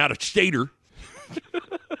because you're an out-of-stater.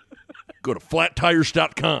 Go to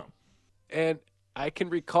flattires.com. And I can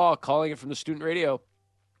recall calling it from the student radio,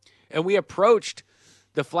 and we approached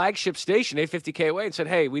the flagship station, 850 KOA, and said,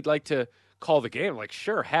 hey, we'd like to call the game. I'm like,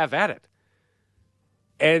 sure, have at it.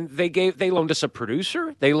 And they loaned us a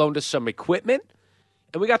producer. They loaned us some equipment,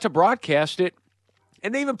 and we got to broadcast it.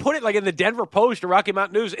 And they even put it like in the Denver Post or Rocky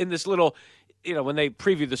Mountain News in this little, when they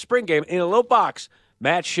previewed the spring game, in a little box.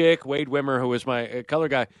 Matt Schick, Wade Wimmer, who was my color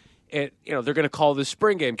guy, and, they're going to call this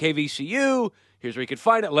spring game KVCU. Here's where you can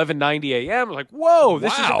find it, 11:90 a.m. I'm like, whoa,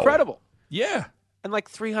 this is incredible. Yeah. And like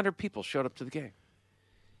 300 people showed up to the game.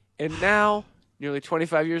 And now, nearly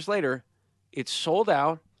 25 years later, it's sold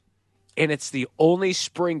out, and it's the only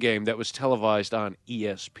spring game that was televised on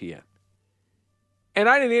ESPN. And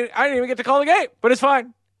I didn't even get to call the game, but it's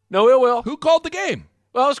fine. No ill will. Who called the game?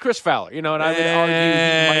 Well, it was Chris Fowler, and I would argue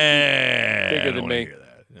he might be bigger than me.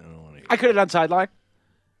 I could have done sideline.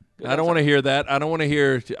 I don't want to hear that. I don't want to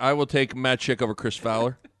hear. I will take Matt Schick over Chris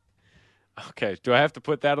Fowler. Okay. Do I have to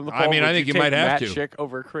put that on the poll? I mean, I think you might have to. Matt Schick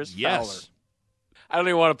over Chris Fowler. Yes. I don't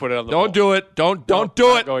even want to put it on the poll. Don't do it. Don't do it. I'm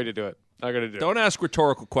not going to do it. Not going to do it. Don't ask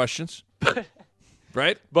rhetorical questions.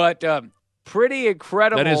 Right? But pretty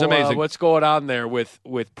incredible. That is amazing. What's going on there with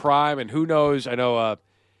Prime, and who knows? I know.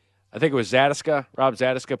 I think it was Zadiska. Rob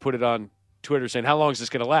Zadiska put it on Twitter saying, "How long is this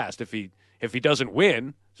going to last? If he doesn't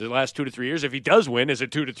win, does it last 2 to 3 years? If he does win, is it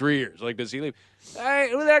 2 to 3 years? Like, does he leave? Hey,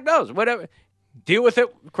 who the heck knows? Whatever. Deal with it.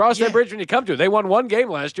 Cross that bridge when you come to it. They won one game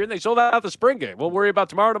last year, and they sold out the spring game. We'll worry about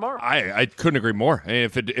tomorrow. I couldn't agree more. I mean,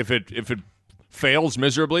 if it fails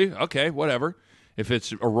miserably, okay, whatever. If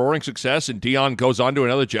it's a roaring success and Deion goes on to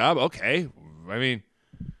another job, okay. I mean,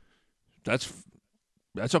 that's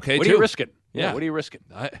okay, What too. are you risking? Yeah. What are you risking?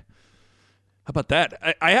 How about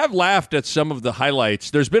that? I have laughed at some of the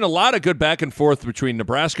highlights. There's been a lot of good back and forth between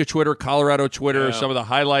Nebraska Twitter, Colorado Twitter, some of the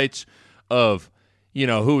highlights of,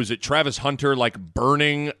 who is it? Travis Hunter, like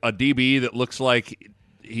burning a DB that looks like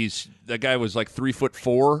that guy was like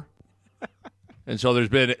 3'4". And so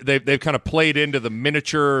they've kind of played into the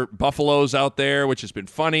miniature buffaloes out there, which has been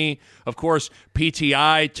funny. Of course,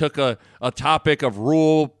 PTI took a topic of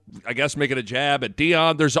Rule, I guess, making a jab at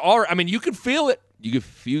Deion. You can feel it. You can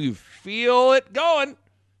feel it going.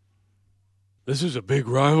 This is a big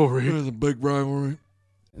rivalry. This is a big rivalry.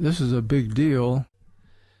 This is a big deal.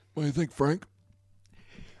 What do you think, Frank?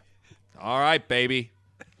 All right, baby.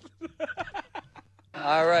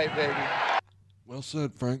 All right, baby. Well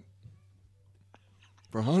said, Frank.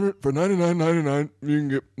 For $99.99, you can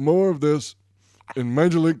get more of this in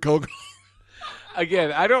Major League Cold Calls.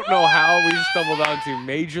 Again, I don't know how we stumbled onto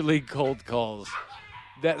Major League Cold Calls.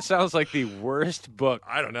 That sounds like the worst book.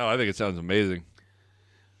 I don't know. I think it sounds amazing.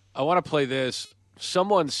 I want to play this.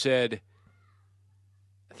 Someone said,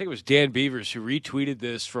 I think it was Dan Beavers who retweeted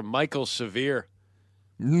this from Michael Severe.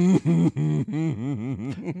 Who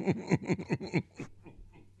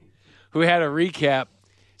had a recap.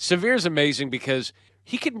 Severe's amazing because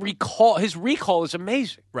he can recall. His recall is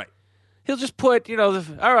amazing. Right. He'll just put,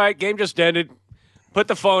 all right, game just ended. Put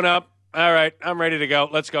the phone up. All right, I'm ready to go.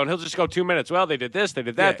 Let's go. And he'll just go 2 minutes. Well, they did this, they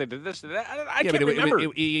did that, they did this, they did that. I can't remember.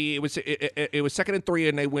 It was 2nd and 3,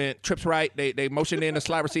 and they went trips right. They motioned in the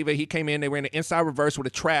slide receiver. He came in. They ran an inside reverse with a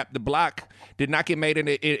trap. The block did not get made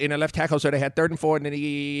in the left tackle, so they had 3rd and 4, and then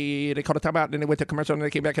they called a timeout, and then they went to commercial, and they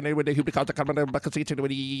came back, and they went to because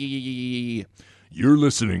the You're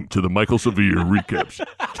listening to the Michael Severe recaps.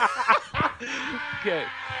 Okay,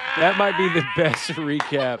 that might be the best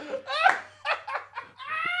recap.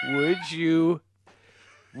 Would you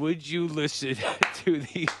listen to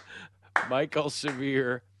the Michael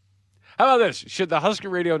Severe? How about this? Should the Husker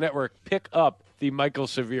Radio Network pick up the Michael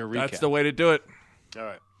Severe recap? That's the way to do it. All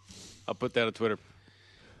right. I'll put that on Twitter.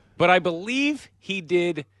 But I believe he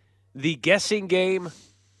did the guessing game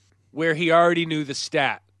where he already knew the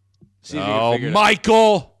stat. See if you can figure it out.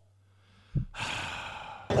 Michael!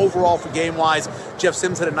 Overall, for game-wise, Jeff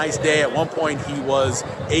Sims had a nice day. At one point, he was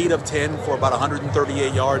 8 of 10 for about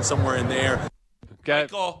 138 yards, somewhere in there. Okay.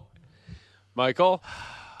 Michael,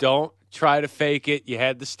 don't try to fake it. You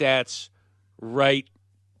had the stats right.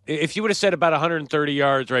 If you would have said about 130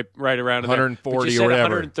 yards, right around 140 there, or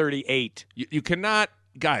whatever. 138. You cannot,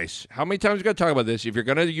 guys, how many times are you going to talk about this? If you're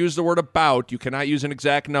going to use the word about, you cannot use an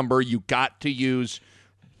exact number. You got to use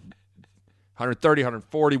 130,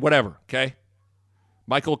 140, whatever, okay?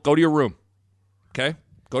 Michael, go to your room, okay?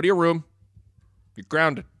 Go to your room. You're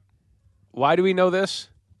grounded. Why do we know this?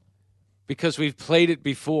 Because we've played it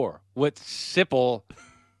before. What Sipple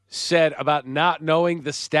said about not knowing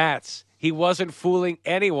the stats. He wasn't fooling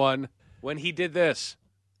anyone when he did this.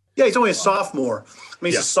 Yeah, he's only a sophomore. I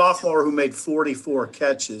mean, he's a sophomore who made 44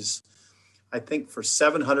 catches, I think, for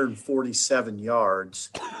 747 yards.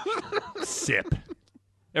 Sip.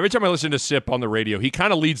 Every time I listen to Sip on the radio, he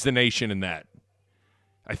kind of leads the nation in that.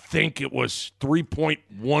 I think it was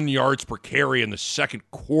 3.1 yards per carry in the second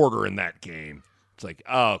quarter in that game. It's like,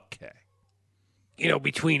 okay.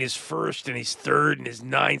 Between his first and his third and his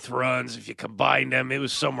ninth runs, if you combine them, it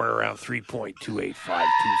was somewhere around 3.285,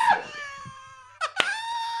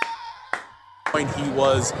 240. He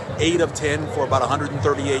was 8 of 10 for about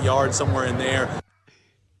 138 yards, somewhere in there.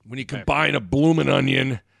 When you combine a bloomin'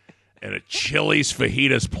 onion and a Chili's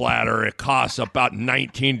fajitas platter, it costs about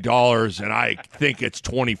 $19, and I think it's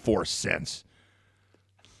 24 cents.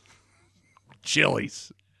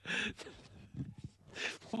 Chili's.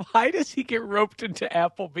 Why does he get roped into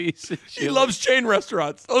Applebee's? He loves chain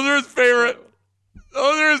restaurants. Those are his favorite.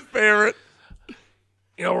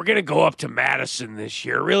 We're going to go up to Madison this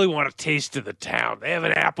year. Really want a taste of the town. They have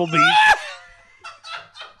an Applebee's.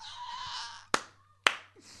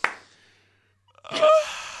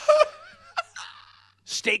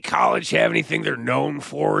 State College have anything they're known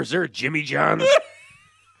for? Is there a Jimmy John's?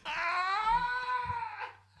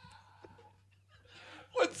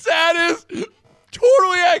 What's sad is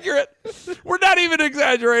totally accurate. We're not even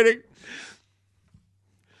exaggerating.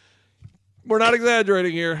 We're not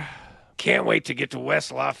exaggerating here. Can't wait to get to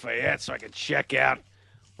West Lafayette so I can check out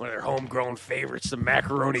one of their homegrown favorites, the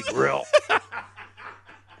Macaroni Grill.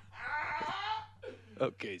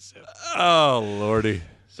 Okay, so. Oh, Lordy.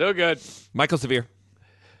 So good. Michael Severe.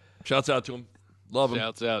 Shouts out to him. Love him.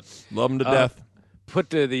 Shouts out. Love him to death.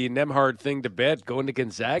 Put the Nemhard thing to bed, going to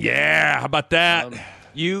Gonzaga. Yeah, how about that?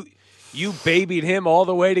 You babied him all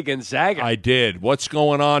the way to Gonzaga. I did. What's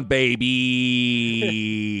going on,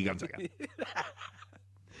 baby? Gonzaga.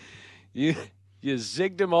 You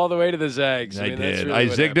zigged him all the way to the Zags. I mean, did. That's really I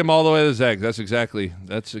what zigged happened. him all the way to the Zags. That's exactly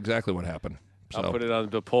what happened. So. I'll put it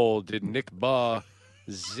on the poll. Did Nick Baugh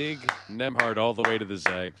zig Nemhard all the way to the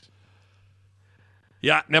Zags?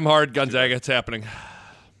 Yeah, Nemhard, Gonzaga. It's happening.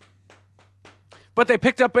 But they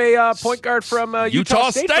picked up a point guard from Utah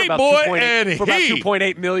State for boy, about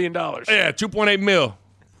 $2.8 million. Yeah, $2.8 million.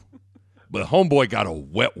 But homeboy got a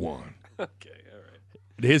wet one. Okay, all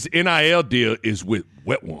right. His NIL deal is with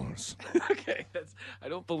wet ones. Okay, I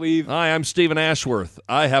don't believe. Hi, I'm Stephen Ashworth.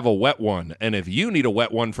 I have a wet one, and if you need a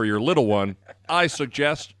wet one for your little one, I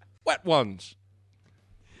suggest wet ones.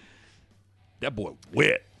 That boy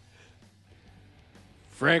wet.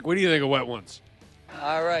 Frank, what do you think of wet ones?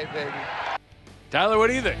 All right, baby. Tyler, what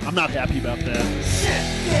do you think? I'm not happy about that.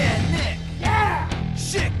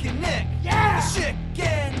 Schick and Nick. Yeah. The Schick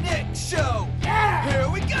and Nick Show. Yeah. Here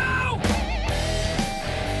we go.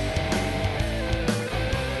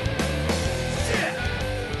 Schick.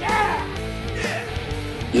 Yeah. Nick.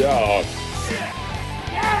 Yeah. Schick.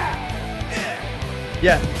 Yeah. Nick.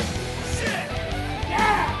 Yeah. Schick.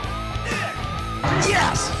 Yeah. Nick.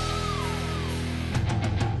 Yes.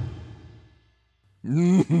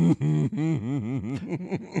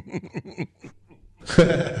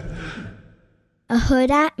 A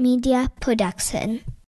Huda Media Production.